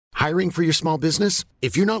Hiring for your small business?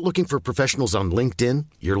 If you're not looking for professionals on LinkedIn,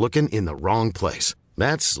 you're looking in the wrong place.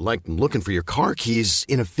 That's like looking for your car keys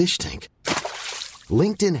in a fish tank.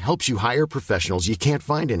 LinkedIn helps you hire professionals you can't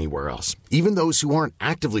find anywhere else, even those who aren't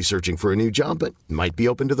actively searching for a new job but might be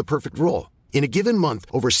open to the perfect role. In a given month,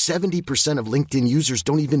 over 70% of LinkedIn users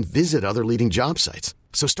don't even visit other leading job sites.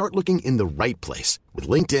 So start looking in the right place. With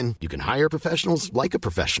LinkedIn, you can hire professionals like a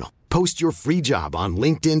professional. Post your free job on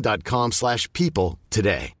linkedin.com/people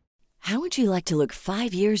today. How would you like to look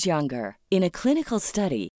 5 years younger? In a clinical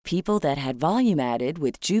study, people that had volume added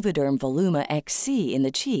with Juvederm Voluma XC in the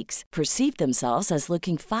cheeks perceived themselves as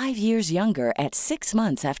looking 5 years younger at 6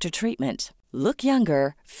 months after treatment. Look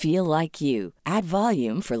younger, feel like you. Add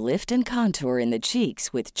volume for lift and contour in the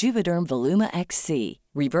cheeks with Juvederm Voluma XC.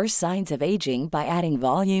 Reverse signs of aging by adding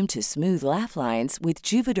volume to smooth laugh lines with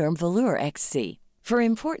Juvederm Volure XC. For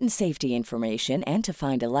important safety information and to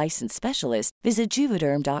find a licensed specialist, visit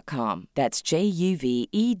Juvederm.com. That's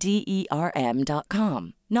JUVEDERM.com.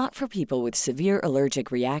 Not for people with severe allergic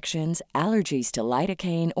reactions, allergies to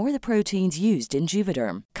lidocaine, or the proteins used in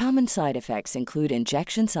Juvederm. Common side effects include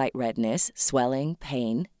injection site redness, swelling,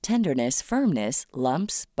 pain, tenderness, firmness,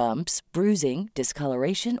 lumps, bumps, bruising,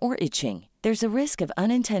 discoloration, or itching. There's a risk of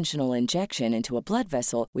unintentional injection into a blood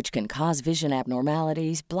vessel, which can cause vision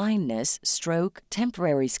abnormalities, blindness, stroke,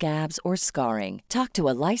 temporary scabs, or scarring. Talk to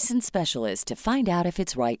a licensed specialist to find out if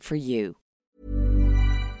it's right for you.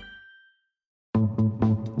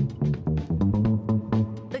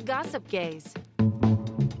 The Gossip Gaze.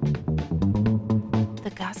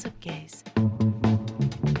 The Gossip Gaze.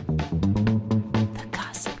 The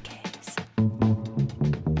Gossip Gaze.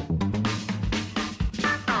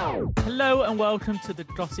 Hello and welcome to the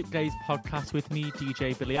Gossip Gaze podcast with me,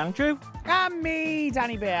 DJ Billy Andrew. And me,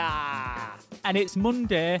 Danny Bear. And it's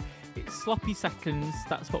Monday. It's Sloppy Seconds,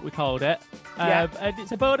 that's what we called it. Yeah. And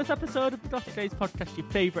it's a bonus episode of the Gossip Gaze podcast, your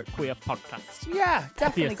favourite queer podcast. Yeah,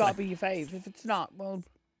 definitely Obviously. got to be your fave. If it's not, well,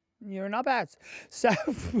 you're not bad. So,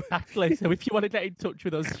 Exactly. So if you want to get in touch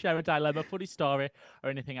with us, share a dilemma, funny story, or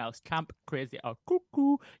anything else, camp, crazy, or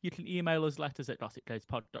cuckoo, you can email us letters at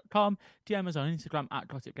gossipgazepod.com, DM us on Instagram at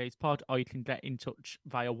gossipgazepod, or you can get in touch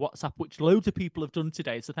via WhatsApp, which loads of people have done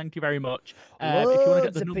today. So thank you very much. If you want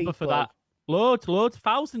to get the number for that, loads,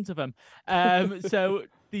 thousands of them. So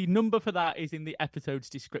the number for that is in the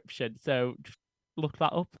episode's description. So just look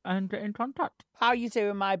that up and get in contact. how you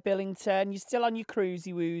doing, my Billington? You still on your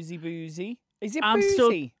cruisy woozy boozy? Is it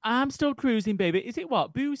boozy? I'm still cruising, baby. Is it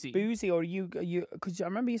what? Boozy? Boozy, or are you? Because I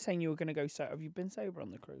remember you saying you were going to go. So, have you been sober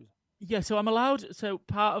on the cruise? Yeah, so I'm allowed. So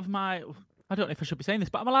part of my, I don't know if I should be saying this,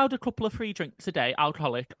 but I'm allowed a couple of free drinks a day,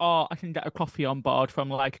 alcoholic, or I can get a coffee on board from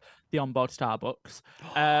like the onboard Starbucks.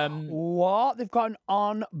 What? They've got an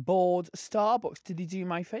on-board Starbucks. Did he do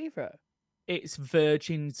my favourite? It's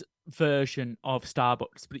Virgin's version of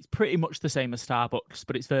Starbucks, but it's pretty much the same as Starbucks,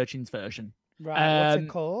 but it's Virgin's version. Right. What's it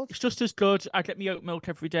called? It's just as good. I get me oat milk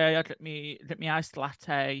every day. I get me iced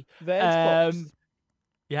latte. Veg.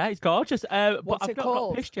 Yeah, it's gorgeous. But What's I've it not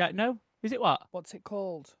called? got pissed yet. No, is it what? What's it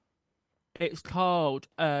called? It's called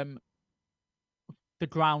the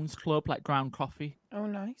Grounds Club, like ground coffee. Oh,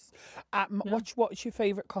 nice. What's your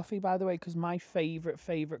favourite coffee, by the way? Because my favourite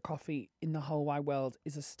coffee in the whole wide world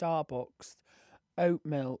is a Starbucks oat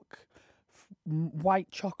milk,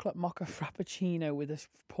 white chocolate mocha frappuccino with a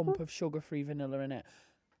pump of sugar-free vanilla in it.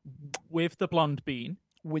 With the blonde bean.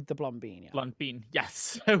 With the blonde bean, yeah. Blonde bean,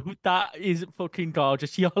 yes. So that is fucking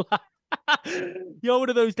gorgeous. You're one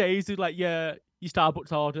of those days who like your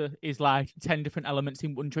Starbucks order is like 10 different elements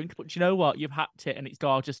in one drink. But you know what? You've hacked it and it's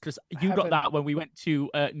gorgeous because you got that when we went to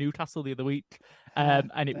Newcastle the other week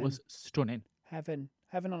and it was stunning. Heaven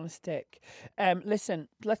on a stick. Listen,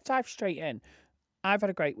 let's dive straight in. I've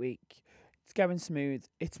had a great week. It's going smooth.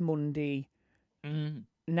 It's Monday.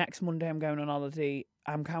 Next Monday I'm going on holiday.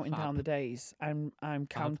 I'm counting down the days. I'm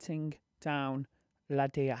counting down la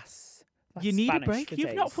días. That's You need Spanish a break. for You've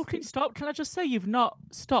days. not fucking stopped. Can I just say you've not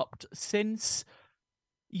stopped since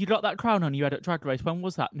you got that crown on you had at Drag Race. When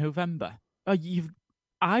was that? November.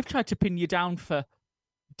 I've tried to pin you down for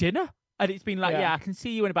dinner, and it's been like, yeah I can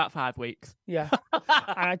see you in about 5 weeks. Yeah, and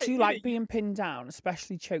I do like being pinned down,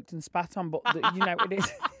 especially choked and spat on. But it is.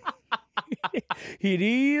 It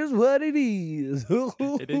is what it is.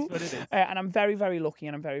 It is what it is. And I'm very, very lucky,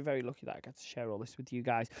 and I'm very, very lucky that I get to share all this with you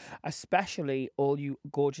guys, especially all you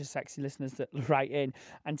gorgeous, sexy listeners that write in.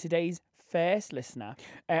 And today's first listener,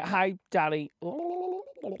 hi, Danny.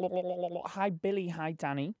 Hi, Billy. Hi,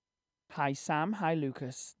 Danny. Hi, Sam. Hi,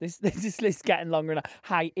 Lucas. This list's getting longer now.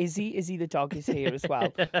 Hi, Izzy. Izzy the dog is here as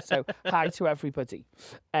well. So hi to everybody.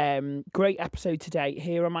 Great episode today.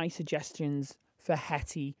 Here are my suggestions for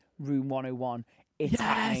Hetty Room 101. It's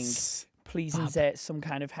happening. Please insert some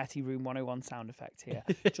kind of Hetty Room 101 sound effect here.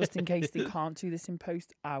 Just in case they can't do this in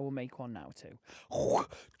post, I will make one now too.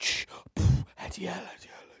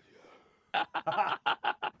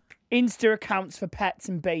 Insta accounts for pets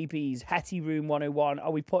and babies. Hetty Room 101.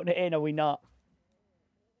 Are we putting it in? Are we not?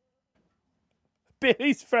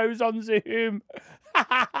 Billy's froze on Zoom.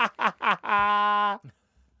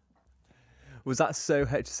 Was that so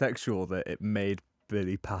heterosexual that it made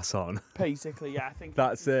Billy pass on? Basically, yeah. I think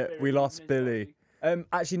That's it. We lost Billy.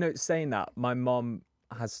 Actually, no, saying that, my mom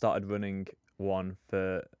has started running one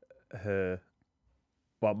for her,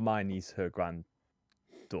 well, my niece, her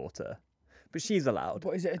granddaughter. But she's allowed.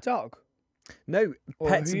 What, is it a dog? No, Or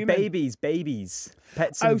pets and human? babies.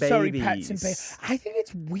 Pets and babies. Sorry, pets and babies. I think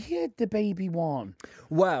it's weird, the baby one.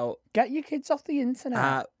 Well, Get your kids off the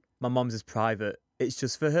internet. my mom's is private. It's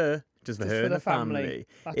just for her. Just for her and the the family.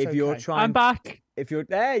 That's If you're okay. trying, I'm back. if you're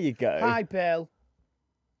there, you go. Hi, Bill.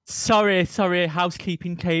 Sorry.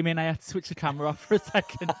 Housekeeping came in. I had to switch the camera off for a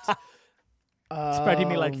second. Spreading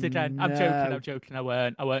me legs again. I'm joking. I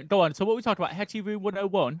weren't. Go on. So what we talking about? Hetty Room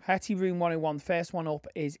 101. Hetty Room 101. First one up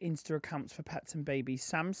is Insta accounts for pets and babies.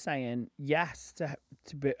 Sam's saying yes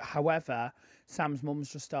to be, however, Sam's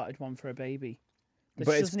mum's just started one for a baby. That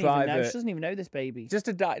But she it's doesn't even know. private. She doesn't even know this baby. Just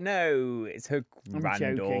a no, it's her I'm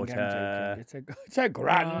granddaughter. joking. It's a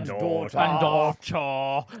granddaughter. Granddaughter.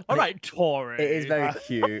 All right, Tori. It is very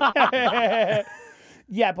cute.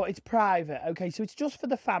 Yeah, but it's private. Okay, so it's just for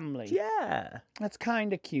the family. Yeah. That's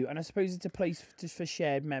kind of cute, and I suppose it's a place just for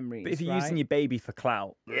shared memories. But if you're right? using your baby for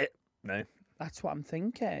clout, no. That's what I'm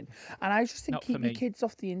thinking. And I just think Not for keep your me. kids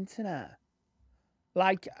off the internet.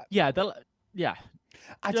 Like, Yeah,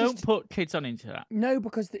 I don't just put kids on internet. no,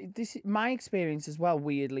 because this my experience as well.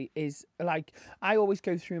 Weirdly, is like I always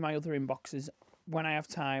go through my other inboxes when I have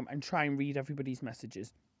time and try and read everybody's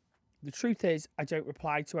messages. The truth is, I don't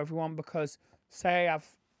reply to everyone because say I have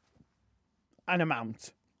an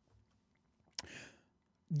amount.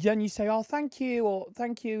 Then you say, "Oh, thank you," or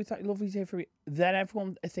 "Thank you, lovely to hear from you." Then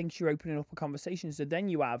everyone thinks you're opening up a conversation. So then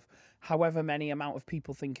you have however many amount of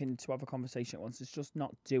people thinking to have a conversation at once. It's just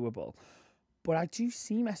not doable. But I do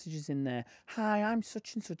see messages in there. Hi, I'm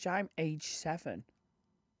such and such. I'm age 7.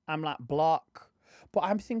 I'm like block. But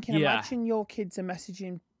I'm thinking, Yeah. imagine your kids are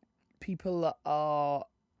messaging people that are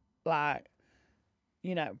like,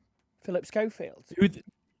 Philip Schofield.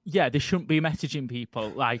 Yeah, they shouldn't be messaging people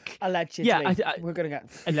like Allegedly. Yeah, we're gonna get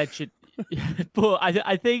alleged. But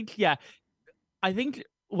I think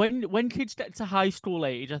when kids get to high school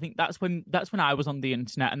age, I think that's when I was on the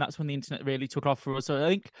internet, and that's when the internet really took off for us. So I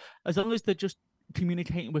think as long as they're just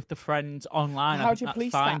communicating with the friends online, How I do think you that's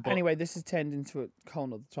police fine. that? But Anyway, this has turned into a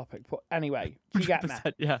whole other topic. But anyway, you get me.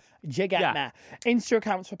 100%, yeah. You get Yeah. me. Insta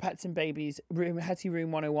accounts for pets and babies. Hetty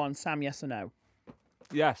Room 101. Sam, yes or no?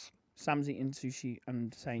 Yes. Sam's eating sushi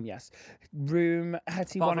and saying yes. Room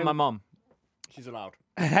Hetty Apart from my 101. mom. She's allowed.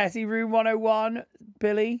 Hetty Room 101.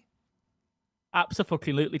 Billy.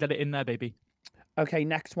 Absolutely, get it in there, baby. Okay,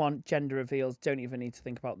 next one. Gender reveals. Don't even need to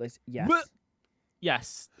think about this. Yes. What?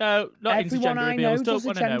 Yes. No, not into Everyone gender I know reveals. Don't does a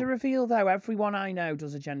want to gender know. reveal, though. Everyone I know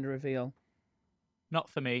does a gender reveal. Not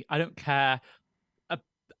for me. I don't care.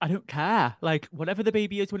 I don't care. Like whatever the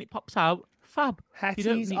baby is when it pops out, fab.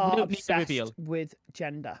 Hetties we are don't need the reveal. obsessed with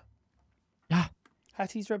gender. Yeah.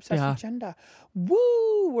 Hetties are obsessed Yeah. with gender.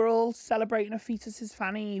 Woo! We're all celebrating a fetus's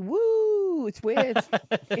fanny. Woo! It's weird.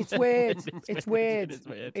 It's weird. It's weird. It is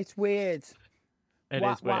weird. It's weird. It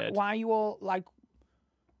why, is weird. Why are you all like?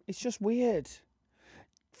 It's just weird.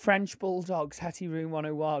 French bulldogs. Hetty Room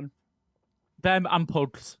 101. Them and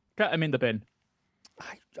pugs. Get them in the bin.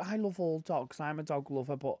 I love all dogs. I'm a dog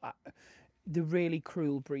lover, but the really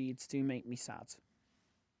cruel breeds do make me sad.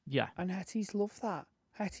 Yeah. And Hetties love that.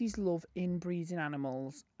 Hetties love inbreeding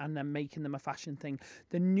animals and then making them a fashion thing.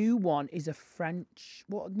 The new one is a French.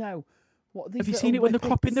 What? No. What? Are these Have you little seen it when they're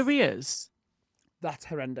cropping the whippets? ears? That's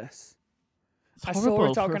horrendous. It's I saw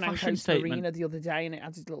horrible a dog for on a fashion Anco's statement. Arena the other day and it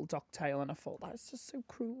had his little dog tail and I thought, that's just so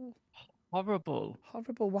cruel. Horrible.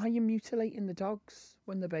 Horrible. Why are you mutilating the dogs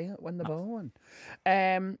when they're born?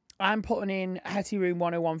 I'm putting in Hetty Room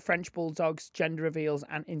 101 French bulldogs, gender reveals,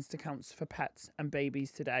 and Instacounts for pets and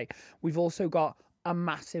babies today. We've also got a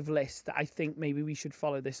massive list that I think maybe we should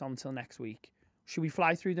follow this on till next week. Should we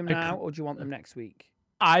fly through them now, or do you want them next week?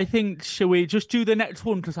 I think, shall we just do the next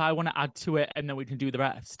one because I want to add to it and then we can do the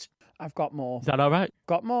rest. I've got more. Is that all right?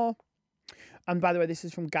 Got more. And by the way, this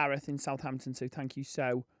is from Gareth in Southampton, so thank you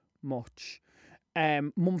so much.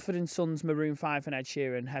 Mumford & Sons, Maroon 5 and Ed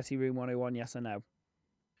Sheeran, Hetty Room 101, yes or no?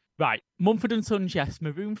 Right. Mumford and Sons, yes.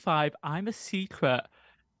 Maroon 5, I'm a Secret.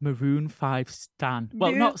 Maroon 5 Stan.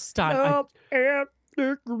 Well, not Stan.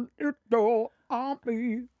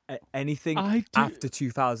 Anything I do- after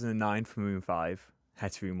 2009 from Maroon 5,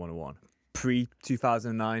 Hetty Room 101. Pre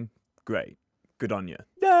 2009, great. Good on you.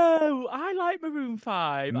 No, I like Maroon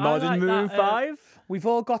 5. Modern I like Maroon that, 5? We've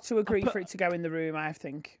all got to agree but- for it to go in the room, I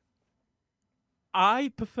think.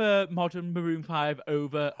 I prefer modern Maroon 5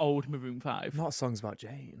 over old Maroon 5. Not songs about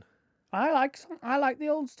Jane. I like the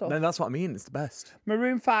old stuff. No, that's what I mean. It's the best.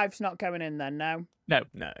 Maroon 5's not going in then, no. No,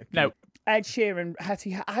 No. no. Ed Sheeran,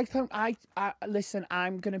 Hetty, I listen,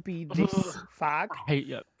 I'm going to be this fag I hate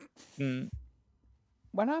you. Mm.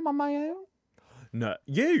 when I'm on my own. No.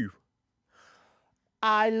 You.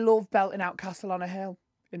 I love belting out Castle on a Hill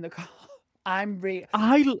in the car. I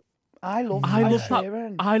love I Ed love that.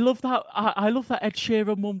 Sheeran. I love that. I love that Ed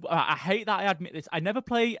Sheeran one. I hate that I admit this. I never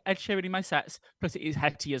play Ed Sheeran in my sets because it is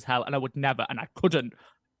Hetty as hell, and I would never, and I couldn't.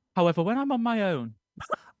 However, when I'm on my own,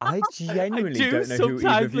 I genuinely do don't know who either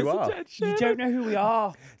sometimes of you listen are. to Ed You Sheeran. don't know who we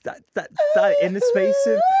are. That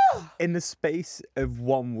in the space of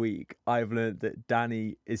 1 week, I've learned that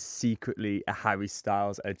Danny is secretly a Harry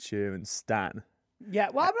Styles Ed Sheeran stan. Yeah,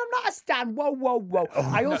 well, I'm not a stan. Whoa.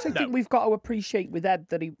 I also think we've got to appreciate with Ed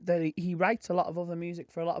that he writes a lot of other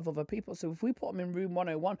music for a lot of other people. So if we put him in Room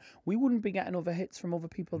 101, we wouldn't be getting other hits from other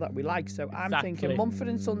people that we like. So I'm thinking Exactly. Mumford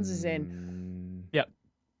and Sons is in, Yep.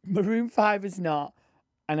 Maroon 5 is not,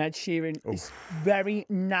 and Ed Sheeran is very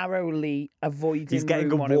narrowly avoiding He's getting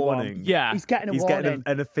Room a 101. warning. Yeah. He's getting a He's warning. getting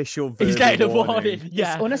an official He's verbal getting a warning. warning.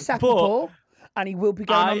 Yeah. It's unacceptable, and he will be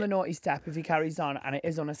going on the naughty step if he carries on, and it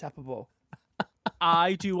is unacceptable.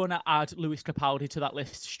 I do want to add Lewis Capaldi to that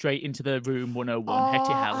list straight into the Room 101.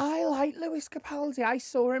 Hetty hell. I like Lewis Capaldi. I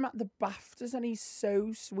saw him at the BAFTAs, and he's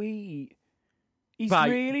so sweet. He's Right.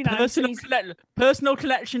 really nice. and Personal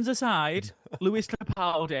connections aside, Lewis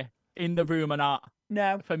Capaldi in the room or not.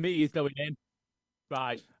 No. For me, he's going in.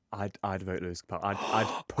 Right. I'd vote Lewis Capaldi.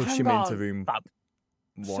 I'd push Hang him into on. room Fab.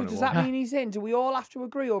 101. So does that mean he's in? Do we all have to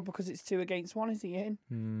agree, or because it's 2 against 1, is he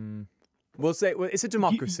in? We'll say it's a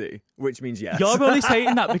democracy, which means yes. You're only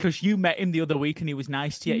saying that because you met him the other week and he was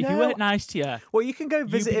nice to you. If he No. weren't nice to you, Well, you can go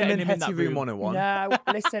visit be him in getting him in Hetty that Room room. 101. No,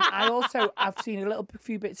 listen, I've seen a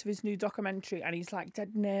few bits of his new documentary, and he's like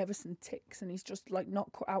dead nervous and ticks, and he's just like not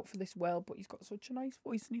cut out for this world, but he's got such a nice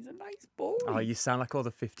voice, and he's a nice boy. Oh, you sound like all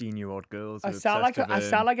the 15-year-old girls. Who I are sound like obsessed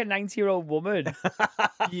with a 90-year-old woman.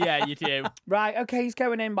 yeah, you do. Right, okay, he's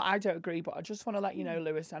going in, but I don't agree. But I just want to let you know,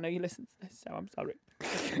 Lewis, I know you listen to this, so I'm sorry.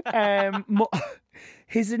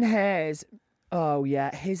 His and Hers. Oh,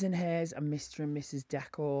 yeah, His and Hers and Mr. and Mrs.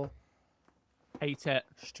 Decor. Hate it.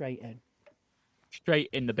 Straight in. Straight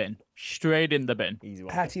in the bin. Straight in the bin. Easy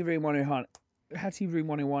one. Hetty Room 101. Hetty Room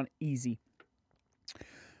 101, easy.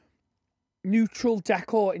 Neutral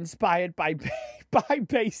decor inspired by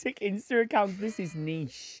basic Insta accounts. This is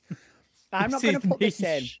niche. I'm not This going is to put this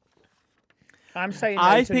in. niche. I'm saying no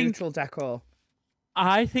I to think- neutral decor.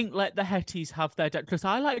 I think let the Hettys have their decor because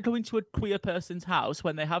I like going to a queer person's house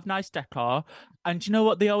when they have nice decor. And do you know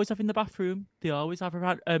what they always have in the bathroom? They always have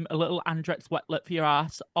a little Andrex wetlet for your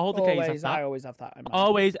ass. All the gays have Always, that. I always have that. in my-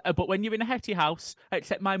 Always. But when you're in a Hetty house,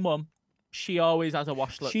 except my mum, she always has a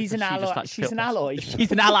washlet. She's an because she just alloy. likes to She's feel an nice. alloy.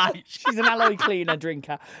 She's an ally. She's an alloy cleaner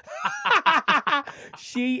drinker.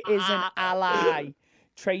 She is an ally.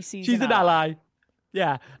 Tracy's She's an ally.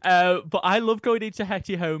 Yeah, but I love going into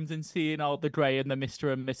Hetty homes and seeing all the grey and the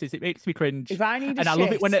Mr. and Mrs. It makes me cringe. If I need a and I shit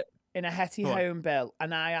love it when it. in a Hetty Go on. home bill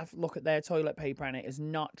and I have to look at their toilet paper and it is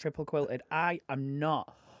not triple quilted, I am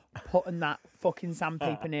not putting that fucking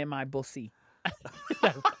sandpaper near my bussy.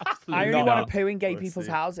 I only not. want to poo in gay Bussy. people's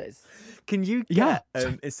houses. Can you Yeah.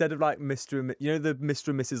 get instead of like Mr. and you know the Mr.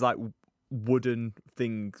 and Mrs. like wooden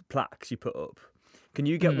thing plaques you put up? Can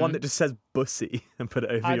you get one that just says "bussy" and put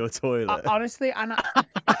it over your toilet? Honestly, and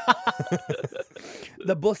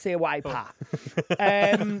the bussy wiper.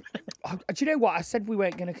 Do you know what? I said we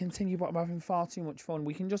weren't going to continue, but I'm having far too much fun.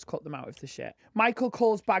 We can just cut them out of the shit. Michael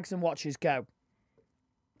calls bags and watches go.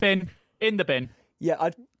 Bin. In the bin. Yeah,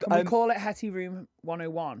 Can we call it Hetty Room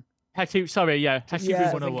 101? Hetty, sorry, yeah. Hetty Yeah. Room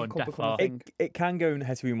I think it 101, could become a definitely. thing. it can go in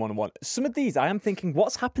Hetty Room 101. Some of these, I am thinking,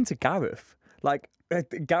 what's happened to Gareth? Like,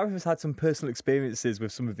 Gareth has had some personal experiences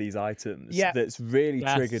with some of these items that's really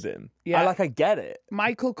Yes. triggered him. Yeah. I get it.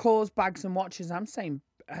 Michael calls bags and watches. I'm saying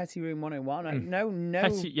Hetty Room 101. No.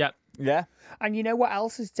 Hetty, yeah. Yeah. And you know what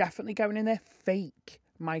else is definitely going in there? Fake.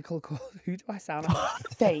 Michael calls. Who do I sound like?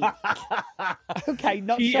 Fake. Okay,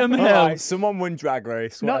 not Cheatham shopping. Hill. All right, someone won Drag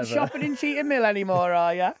Race. Not Whatever. shopping in Cheatham Mill anymore,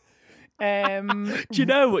 are you? Do you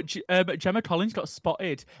know what? Gemma Collins got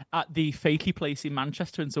spotted at the fakey place in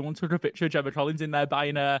Manchester, and someone took a picture of Gemma Collins in there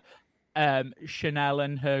buying a Chanel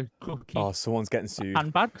and her cookie Oh, someone's getting sued.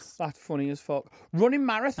 handbags. That's funny as fuck. Running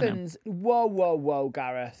marathons. Whoa,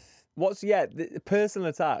 Gareth. The personal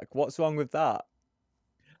attack? What's wrong with that?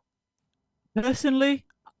 Personally,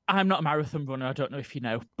 I'm not a marathon runner. I don't know if you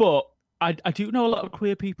know, but I do know a lot of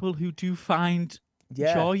queer people who do find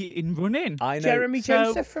joy in running. I know. Jeremy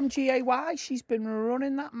Joseph from GAY. She's been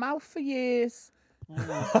running that mouth for years.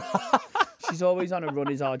 She's always on a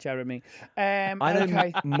run, is our Jeremy. I know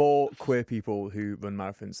Okay. more queer people who run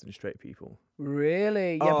marathons than straight people.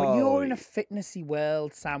 Really? Yeah, but you're in a Oh. fitnessy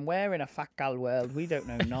world, Sam. We're in a fat gal world. We don't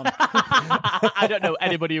know none. I don't know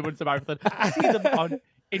anybody who runs a marathon. I see them on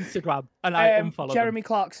Instagram and I unfollow Jeremy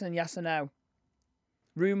Clarkson, yes or no?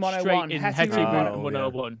 Room them. 101. Straight in Hetty Hetty Room Room 101.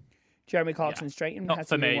 101. Jeremy Clarkson, straight in Not Hetty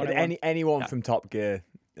for Room me. 101. Anyone from Top Gear,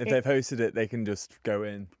 if they've hosted it, they can just go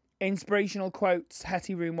in. Inspirational quotes,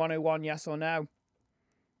 Hetty Room 101, yes or no?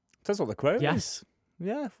 That's what the quote is. Yes.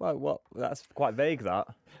 Yeah, well, what? That's quite vague, that.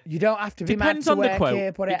 You don't have to be mad Depends to on the work quote.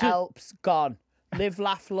 here, but It it just- helps. Gone. Live,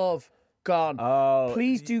 laugh, love. Gone. Oh.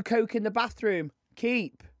 Please do coke in the bathroom.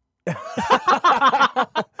 Keep.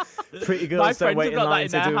 Pretty My girls don't friends wait have in got that line in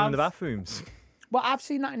to their do them in the house. bathrooms. Well, I've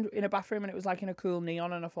seen that in a bathroom and it was like in a cool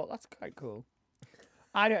neon and I thought, that's quite cool.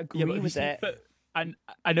 I don't agree Yeah, but have you with seen it. And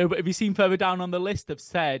I know, but have you seen further down on the list? Have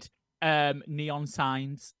said neon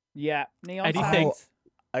signs. Yeah. Neon Anything. signs.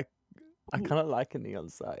 I kind of like a neon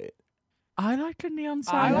sight. I like a neon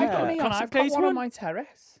I sign. like Yeah. a neon. Gossip I've got Case one on one. my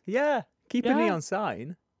terrace. Yeah, keep a Yeah. neon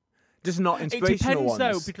sign. Just not It inspirational depends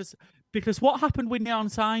ones. though, because what happened with neon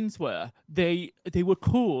signs were they were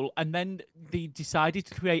cool, and then they decided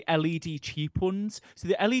to create LED cheap ones. So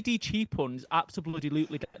the LED cheap ones,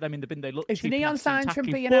 absolutely get them in the bin. They look If the cheap and neon that's signs from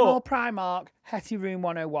tacky, B&M or Primark, Hetty Room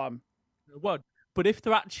 101. but if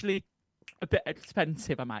they're actually a bit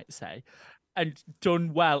expensive, I might say, and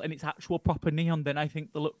done well, and it's actual proper neon, then I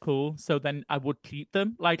think they look cool. So then I would keep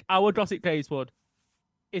them. Like our Gossip Days would.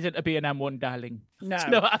 Isn't a B&M one, darling. No. Do you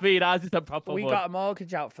know what I mean? Ours is a proper We one. got a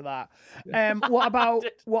mortgage out for that. What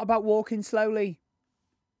about walking slowly?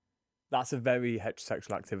 That's a very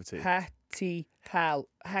heterosexual activity. Hetty Hell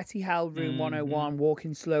Room 101,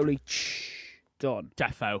 walking slowly. Done.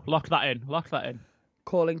 Defo. Lock that in.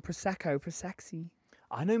 Calling Prosecco Prosexy.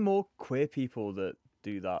 I know more queer people that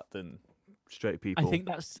do that than straight people.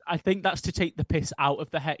 I think that's to take the piss out of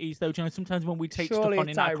the Hetties, though. Do you know, sometimes when we take Surely stuff on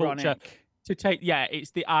it's in our ironic. culture,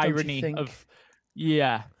 it's the you irony think? of,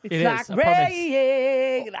 yeah, It's it like is, I promise.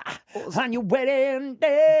 rain on your wedding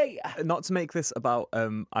day. Not to make this about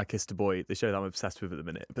I Kissed a Boy, the show that I'm obsessed with at the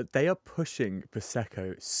minute, but they are pushing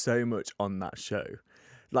Prosecco so much on that show.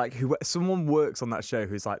 Like, someone works on that show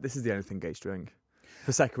who's like, this is the only thing gays drink.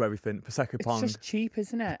 Prosecco everything, Prosecco It's Pong. just cheap,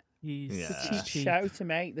 isn't it? He's It's a cheap show to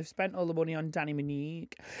make. They've spent all the money on Danny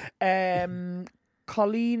Monique.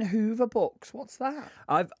 Colleen Hoover books. What's that?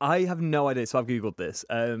 I have no idea, so I've googled this.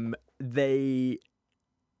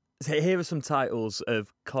 So here are some titles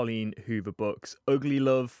of Colleen Hoover books: Ugly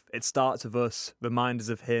Love, It Starts with Us, Reminders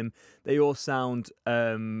of Him. They all sound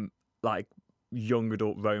like young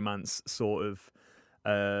adult romance sort of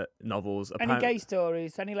novels. Any gay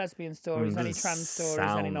stories? Any lesbian stories? Any doesn't trans stories? Any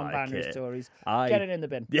sound like non-binary it. stories? I- Get it in the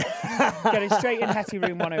bin. Yeah, Get it straight in Hetty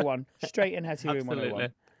Room 101. Straight in Hetty Room 101.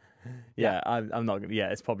 Absolutely. yeah. I'm not gonna. Yeah,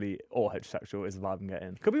 it's probably all heterosexual is the vibe I'm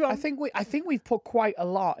getting. Could be wrong. I think we've put quite a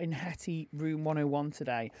lot in Hetty Room 101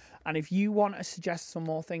 today. And if you want to suggest some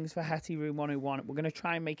more things for Hetty Room 101, we're going to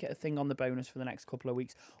try and make it a thing on the bonus for the next couple of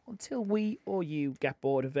weeks until we or you get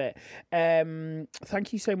bored of it.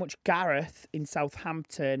 Thank you so much, Gareth in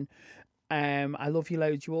Southampton. I love you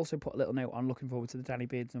loads. You also put a little note on looking forward to the Danny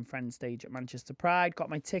Beards and Friends stage at Manchester Pride. Got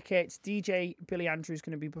my tickets. DJ Billy Andrews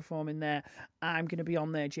going to be performing there. I'm going to be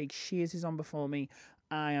on there. Jake Shears is on before me.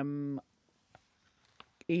 I am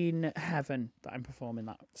in heaven that I'm performing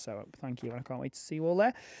that. So thank you. And I can't wait to see you all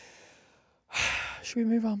there. Should we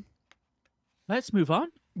move on? Let's move on.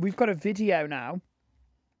 We've got a video now.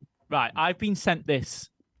 Right, I've been sent this,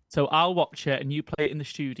 so I'll watch it and you play it in the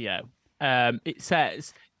studio. It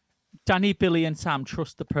says, Danny, Billy, and Sam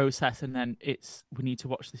trust the process, and then we need to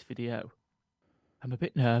watch this video. I'm a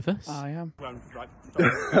bit nervous. I am. I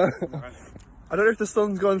don't know if the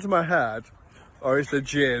sun's gone to my head, or it's the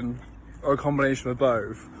gin, or a combination of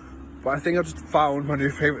both. But I think I just found my new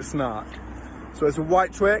favourite snack. So it's a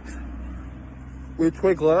white Twix with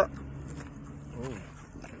Twiglet.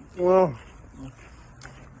 Oh.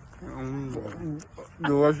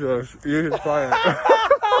 Delicious. You should try it.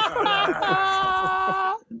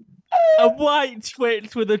 A white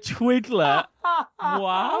Twix with a twiddler.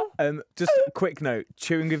 Wow. Just a quick note: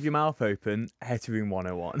 chewing with your mouth open, Hetty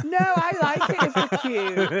 101. No, I like it if they're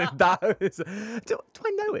cute. That is. Do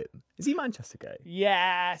I know him? Is he Manchester gay?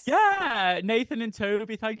 Yes. Yeah, Nathan and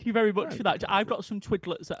Toby, thank you very much for that. I've got some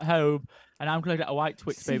Twiddlets at home, and I'm going to get a white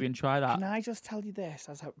Twix, baby, and try that. Can I just tell you this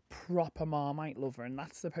as a proper Marmite lover, and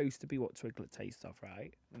that's supposed to be what Twiglet tastes of,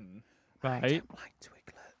 right? Right. I don't like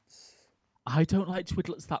Twiglets. I don't like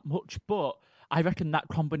Twiddlets that much, but I reckon that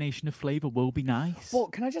combination of flavour will be nice.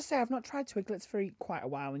 But can I just say, I've not tried Twiglets for quite a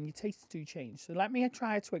while, and your tastes do change. So let me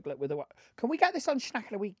try a Twiglet with a... Can we get this on Snack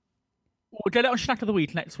of the Week? We'll get it on Snack of the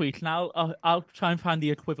Week next week, and I'll try and find the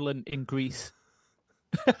equivalent in Greece.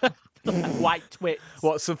 White Twix.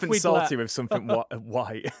 What, something Twiddler. salty with something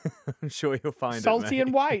white? I'm sure you'll find Salty it,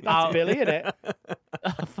 and white. That's Billy, isn't it?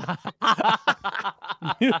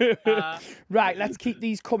 Right, let's keep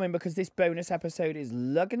these coming because this bonus episode is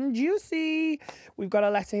looking juicy. We've got a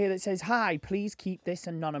letter here that says, "Hi, please keep this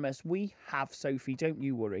anonymous. We have Sophie, don't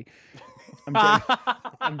you worry."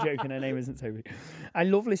 I'm joking, her name isn't Sophie. "I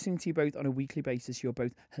love listening to you both on a weekly basis. You're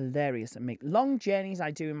both hilarious and make long journeys I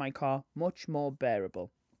do in my car much more bearable.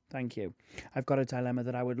 Thank you. I've got a dilemma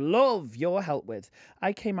that I would love your help with.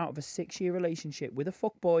 I came out of a 6-year relationship with a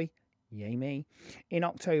fuckboy, yay me, in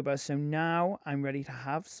October, so now I'm ready to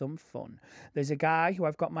have some fun. There's a guy who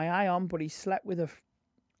I've got my eye on, but he slept with a...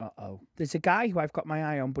 There's a guy who I've got my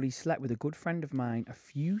eye on, but he slept with a good friend of mine a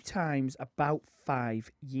few times about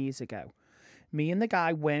 5 years ago. Me and the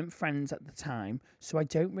guy weren't friends at the time, so I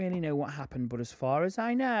don't really know what happened, but as far as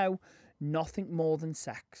I know, nothing more than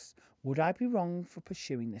sex. Would I be wrong for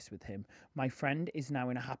pursuing this with him? My friend is now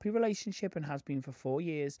in a happy relationship and has been for 4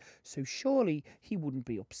 years, so surely he wouldn't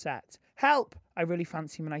be upset. Help! I really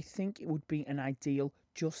fancy him and I think it would be an ideal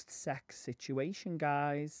just sex situation,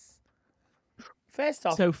 guys." First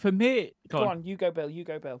off... So for me... Go on, you go,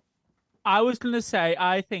 Bill. I was going to say,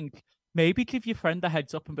 I think maybe give your friend the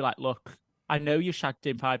heads up and be like, "Look, I know you shagged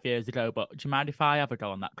him 5 years ago, but do you mind if I have a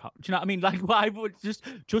go on that cock?" Do you know what I mean? Like, why would just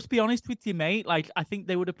be honest with your mate? Like, I think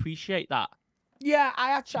they would appreciate that. Yeah,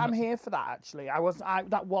 I'm here for that. Actually,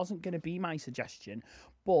 that wasn't going to be my suggestion,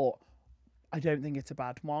 but I don't think it's a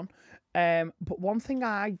bad one. But one thing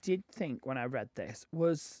I did think when I read this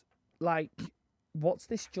was like, what's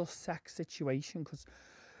this just sex situation? Because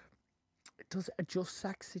does a just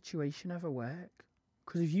sex situation ever work?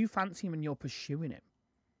 Because if you fancy him and you're pursuing him,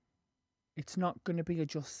 it's not going to be a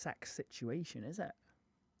just sex situation, is it?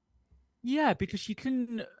 Yeah, because you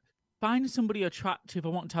can find somebody attractive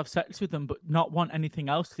and want to have sex with them, but not want anything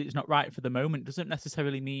else because it's not right for the moment. Doesn't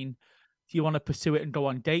necessarily mean you want to pursue it and go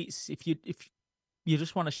on dates. If you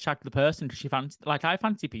just want to shag the person because you fancy, like I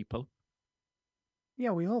fancy people.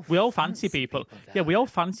 Yeah, we all fancy people. Yeah, we all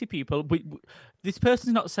fancy people. This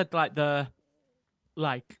person's not said like the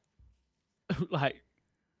like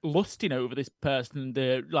lusting over this person,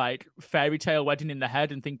 the like fairy tale wedding in the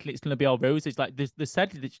head and thinking it's going to be all roses. Like they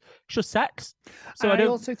said it's just sex. So I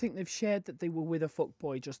also think they've shared that they were with a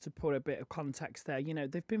fuckboy, just to put a bit of context there. You know,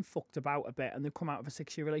 they've been fucked about a bit and they've come out of a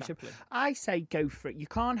 6-year relationship. Exactly. I say go for it. You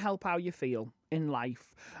can't help how you feel in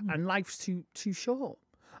life, and life's too short.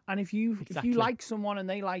 And if you like someone and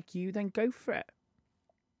they like you, then go for it.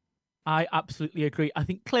 I absolutely agree. I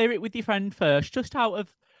think clear it with your friend first, just out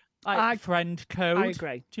of friend code. I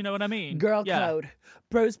agree. Do you know what I mean? Girl code.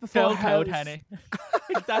 Bros before girl code, Henny.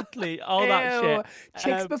 Exactly. All that shit.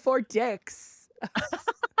 Chicks before dicks.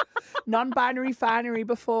 Non-binary finery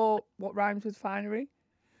before... What rhymes with finery?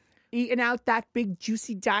 Eating out that big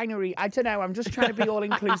juicy dinery. I don't know. I'm just trying to be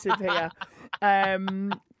all-inclusive here.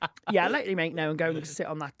 Yeah, let your mate know and go and sit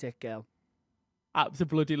on that dick, girl.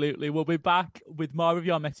 Absolutely. We'll be back with more of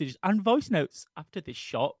your messages and voice notes after this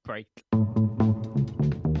short break.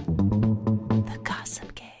 The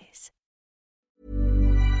Gossip Gaze.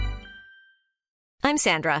 I'm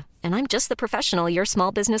Sandra, and I'm just the professional your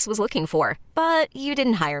small business was looking for. But you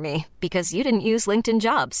didn't hire me because you didn't use LinkedIn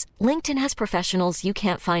Jobs. LinkedIn has professionals you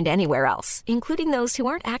can't find anywhere else, including those who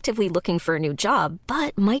aren't actively looking for a new job,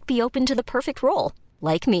 but might be open to the perfect role,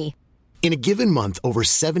 like me. In a given month, over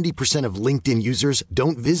 70% of LinkedIn users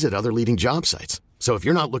don't visit other leading job sites. So if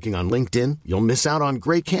you're not looking on LinkedIn, you'll miss out on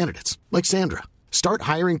great candidates like Sandra. Start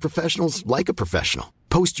hiring professionals like a professional.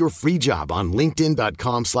 Post your free job on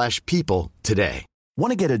linkedin.com/people today.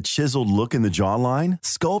 Want to get a chiseled look in the jawline?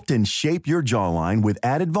 Sculpt and shape your jawline with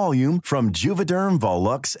added volume from Juvederm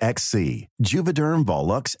Volux XC. Juvederm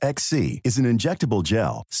Volux XC is an injectable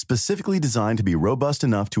gel specifically designed to be robust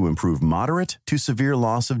enough to improve moderate to severe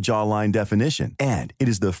loss of jawline definition. And it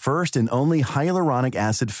is the first and only hyaluronic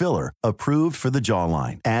acid filler approved for the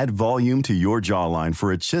jawline. Add volume to your jawline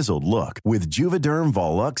for a chiseled look with Juvederm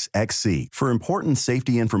Volux XC. For important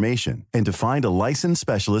safety information and to find a licensed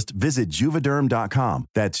specialist, visit juvederm.com.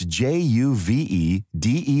 That's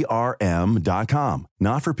JUVEDERM.com.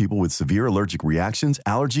 Not for people with severe allergic reactions,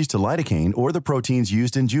 allergies to lidocaine, or the proteins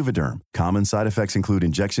used in Juvederm. Common side effects include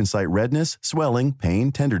injection site redness, swelling,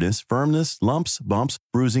 pain, tenderness, firmness, lumps, bumps,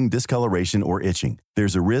 bruising, discoloration, or itching.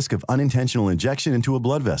 There's a risk of unintentional injection into a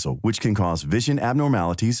blood vessel, which can cause vision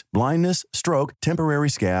abnormalities, blindness, stroke, temporary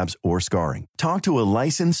scabs, or scarring. Talk to a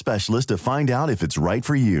licensed specialist to find out if it's right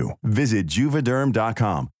for you. Visit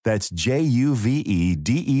Juvederm.com. That's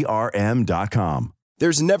JUVEDERM.com.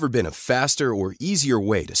 There's never been a faster or easier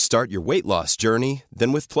way to start your weight loss journey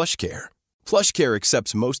than with PlushCare. PlushCare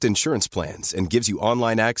accepts most insurance plans and gives you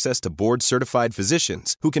online access to board-certified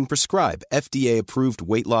physicians who can prescribe FDA-approved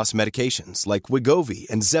weight loss medications like Wegovy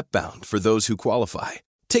and Zepbound for those who qualify.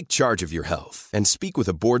 Take charge of your health and speak with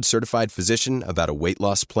a board-certified physician about a weight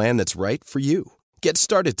loss plan that's right for you. Get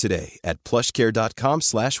started today at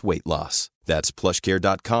plushcare.com/weight loss. That's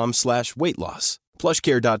plushcare.com/weight loss.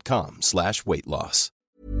 plushcare.com/weight loss.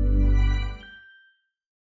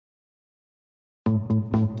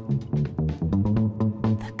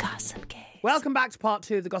 The Gossip Gaze. Welcome back to part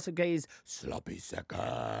 2 of the Gossip Gaze Sloppy Seconds.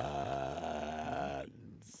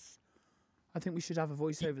 I think we should have a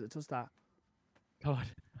voiceover that does that. Go on.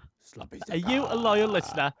 Sloppy Are Seconds. you a loyal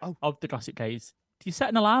listener of the Gossip Days? Do you set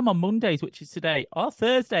an alarm on Mondays, which is today, or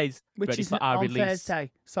Thursdays, Which ready is for our on release?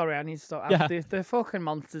 Thursday. Sorry, I need to stop. Yeah. The fucking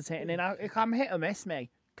monster's hitting in. I'm hit or miss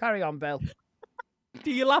me. Carry on, Bill.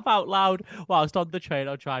 Do you laugh out loud whilst on the train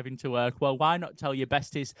or driving to work? Well, why not tell your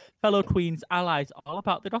besties, fellow queens, allies, all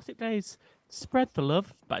about the Gossip Days? Spread the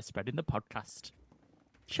love by spreading the podcast.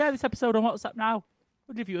 Share this episode on WhatsApp now.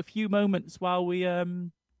 We'll give you a few moments while we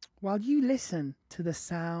While you listen to the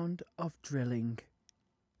sound of drilling.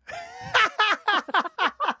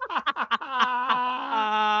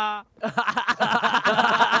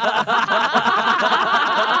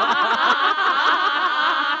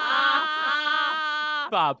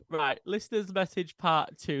 Fab. Right, listeners' message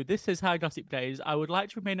part 2. This is Hi Gossip Days. I would like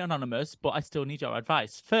to remain anonymous, but I still need your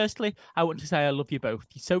advice. Firstly, I want to say I love you both.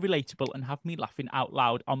 You're so relatable and have me laughing out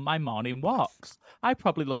loud on my morning walks. I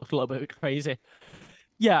probably look a little bit crazy.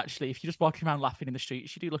 Yeah, actually, if you're just walking around laughing in the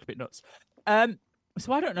streets, you do look a bit nuts.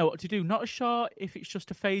 So I don't know what to do. Not sure if it's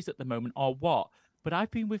just a phase at the moment or what, but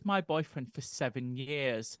I've been with my boyfriend for 7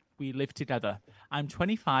 years. We live together. I'm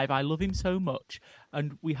 25. I love him so much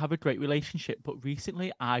and we have a great relationship. But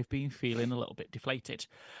recently I've been feeling a little bit deflated.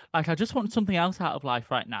 Like I just want something else out of life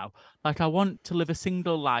right now. Like I want to live a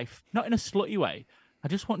single life, not in a slutty way. I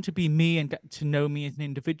just want to be me and get to know me as an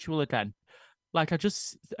individual again. Like I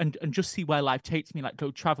just, and just see where life takes me, like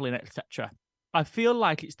go traveling, etc. I feel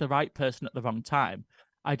like it's the right person at the wrong time.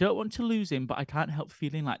 I don't want to lose him, but I can't help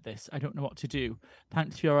feeling like this. I don't know what to do.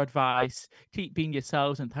 Thanks for your advice. Keep being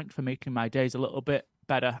yourselves, and thanks for making my days a little bit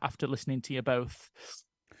better after listening to you both.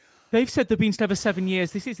 They've said they've been together 7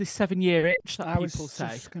 years. This is the 7-year itch that people say.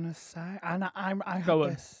 I was just going to say, and I had Go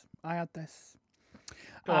on. this. I had this.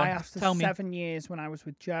 Go on, After tell me. 7 years when I was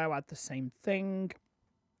with Joe, I had the same thing.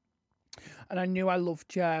 And I knew I loved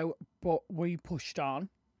Joe, but we pushed on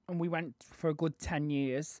and we went for a good 10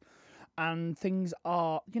 years. And things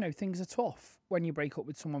are tough when you break up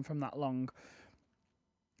with someone from that long.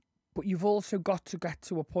 But you've also got to get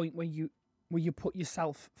to a point where you put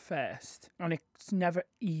yourself first. And it's never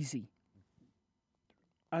easy.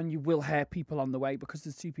 And you will hurt people on the way because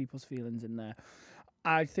there's two people's feelings in there.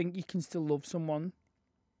 I think you can still love someone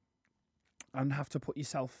and have to put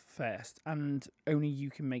yourself first. And only you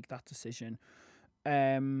can make that decision.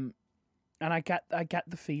 And I get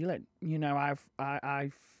the feeling. You know, I've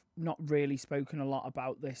not really spoken a lot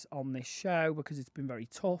about this on this show because it's been very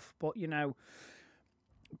tough. But, you know,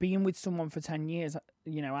 being with someone for 10 years,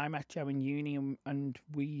 you know, I met Joe in uni and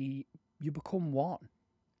you become one.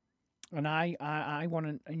 And I want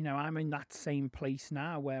to, you know, I'm in that same place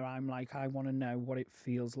now where I'm like, I want to know what it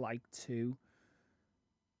feels like to,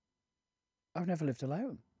 I've never lived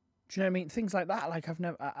alone. Do you know what I mean? Things like that. Like I've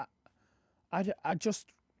never, I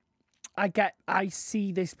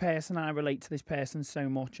see this person, I relate to this person so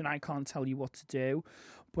much and I can't tell you what to do,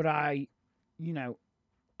 but I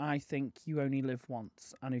I think you only live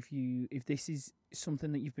once, and if this is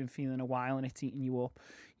something that you've been feeling a while and it's eating you up,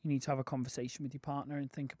 you need to have a conversation with your partner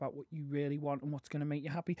and think about what you really want and what's going to make you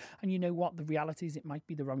happy. And you know what? The reality is it might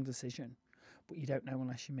be the wrong decision, but you don't know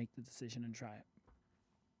unless you make the decision and try it.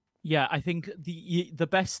 Yeah, I think the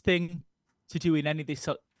best thing to do in any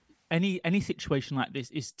situation like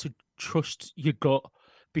this is to trust your gut,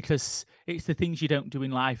 because it's the things you don't do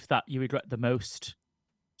in life that you regret the most.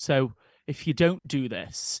 So if you don't do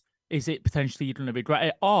this, is it potentially you're going to regret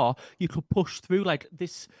it, or you could push through like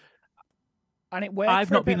this? And it worked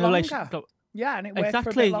for a bit longer. Yeah, and it worked for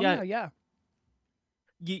a bit longer. Yeah.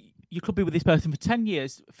 You could be with this person for 10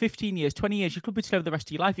 years, 15 years, 20 years. You could be together the rest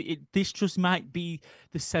of your life. This just might be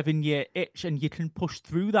the 7-year itch, and you can push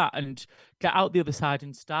through that and get out the other side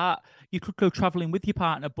and start. You could go traveling with your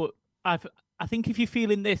partner, but I think if you're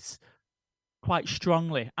feeling this quite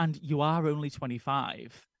strongly and you are only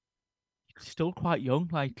 25, you're still quite young.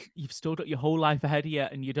 Like, you've still got your whole life ahead of you,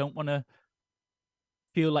 and you don't want to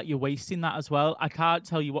feel like you're wasting that as well. I can't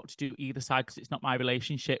tell you what to do either side because it's not my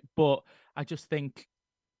relationship, but I just think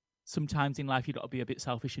sometimes in life you've got to be a bit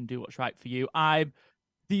selfish and do what's right for you. I'm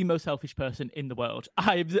the most selfish person in the world.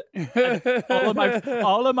 All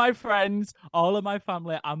of my friends, all of my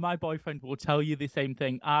family, and my boyfriend will tell you the same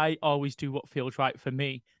thing. I always do what feels right for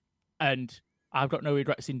me, and I've got no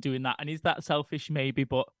regrets in doing that. And is that selfish? Maybe,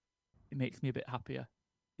 but it makes me a bit happier.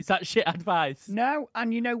 Is that shit advice? No,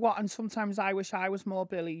 and you know what? And sometimes I wish I was more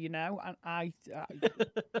Billy, you know. And I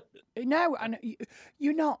no, and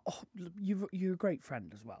you're not. You're a great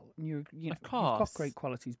friend as well. And you've got great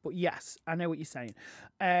qualities. But yes, I know what you're saying.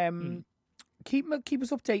 Keep us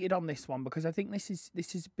updated on this one, because I think this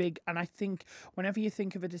is big. And I think whenever you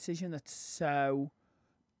think of a decision that's so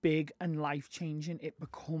big and life changing, it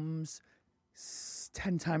becomes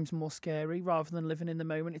 10 times more scary rather than living in the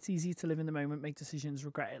moment. It's easy to live in the moment, make decisions,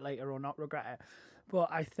 regret it later or not regret it. But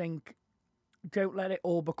I think don't let it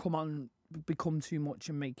all become too much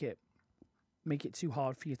and make it too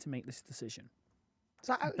hard for you to make this decision.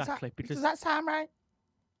 Does that sound right?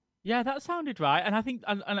 Yeah, that sounded right. And I think,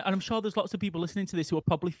 and I'm sure there's lots of people listening to this who are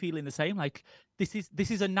probably feeling the same. Like, this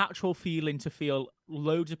is a natural feeling to feel.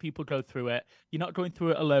 Loads of people go through it. You're not going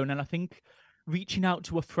through it alone. And I think reaching out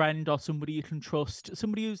to a friend or somebody you can trust,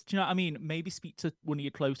 somebody who's, do you know what I mean? Maybe speak to one of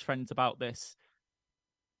your close friends about this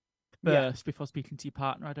first before speaking to your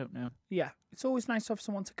partner. I don't know. Yeah, it's always nice to have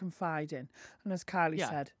someone to confide in. And as Kylie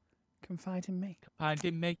said, confide in me. Confide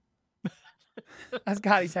in me. As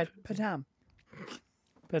Kylie said, padam.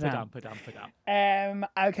 Padam.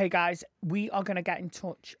 Okay, guys, we are going to get in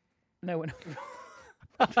touch. No, we're not.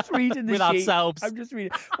 I'm just reading the with sheet. Ourselves. I'm just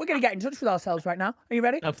reading. We're going to get in touch with ourselves right now. Are you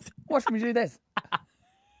ready? Watch me do this.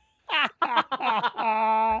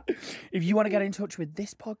 If you want to get in touch with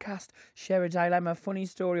this podcast, share a dilemma, funny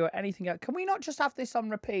story, or anything else, can we not just have this on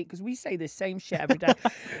repeat? Because we say this same shit every day.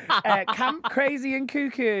 Camp Crazy and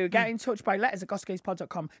Cuckoo. Get in touch by letters at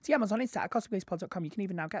gossipgazepod.com. DM us on Insta at gossipgazepod.com. You can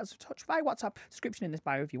even now get us in touch via WhatsApp. Description in this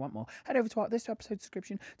bio if you want more. Head over to this episode's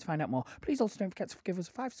description to find out more. Please also don't forget to give us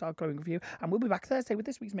a 5-star glowing review. And we'll be back Thursday with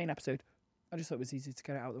this week's main episode. I just thought it was easy to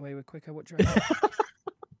get it out of the way quicker. What do you reckon?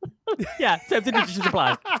 Yeah, terms and conditions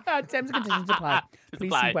apply. Terms and conditions apply.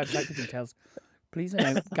 Please see website for details. Please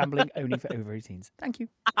note, gambling only for over 18s. Thank you.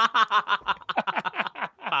 Fab.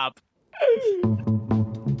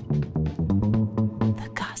 The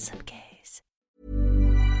Gossip Gaze.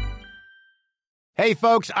 Hey,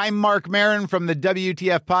 folks, I'm Mark Maron from the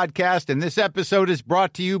WTF Podcast, and this episode is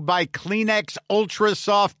brought to you by Kleenex Ultra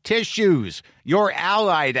Soft Tissues, your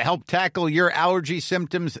ally to help tackle your allergy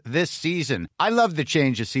symptoms this season. I love the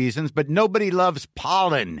change of seasons, but nobody loves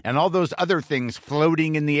pollen and all those other things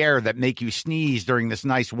floating in the air that make you sneeze during this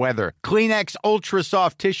nice weather. Kleenex Ultra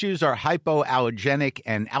Soft Tissues are hypoallergenic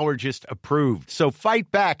and allergist approved, so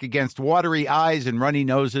fight back against watery eyes and runny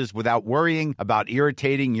noses without worrying about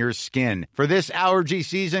irritating your skin. For this allergy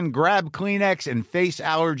season, grab Kleenex and face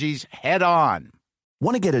allergies head on.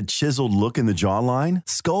 Want to get a chiseled look in the jawline?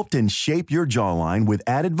 Sculpt and shape your jawline with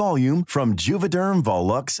added volume from Juvederm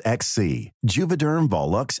Volux XC. Juvederm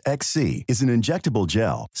Volux XC is an injectable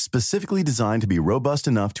gel specifically designed to be robust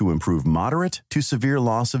enough to improve moderate to severe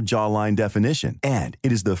loss of jawline definition. And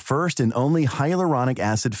it is the first and only hyaluronic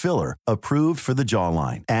acid filler approved for the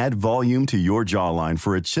jawline. Add volume to your jawline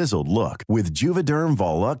for a chiseled look with Juvederm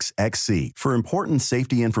Volux XC. For important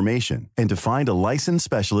safety information and to find a licensed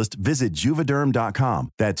specialist, visit juvederm.com.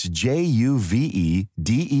 That's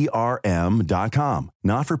JUVEDERM.com.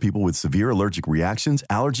 Not for people with severe allergic reactions,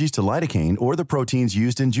 allergies to lidocaine, or the proteins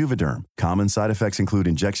used in Juvederm. Common side effects include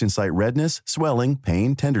injection site redness, swelling,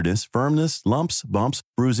 pain, tenderness, firmness, lumps, bumps,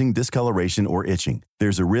 bruising, discoloration, or itching.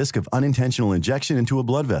 There's a risk of unintentional injection into a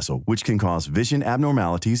blood vessel, which can cause vision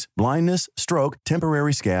abnormalities, blindness, stroke,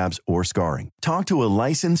 temporary scabs, or scarring. Talk to a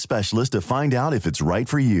licensed specialist to find out if it's right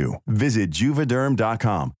for you. Visit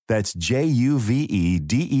Juvederm.com. That's JUVEDERM.com.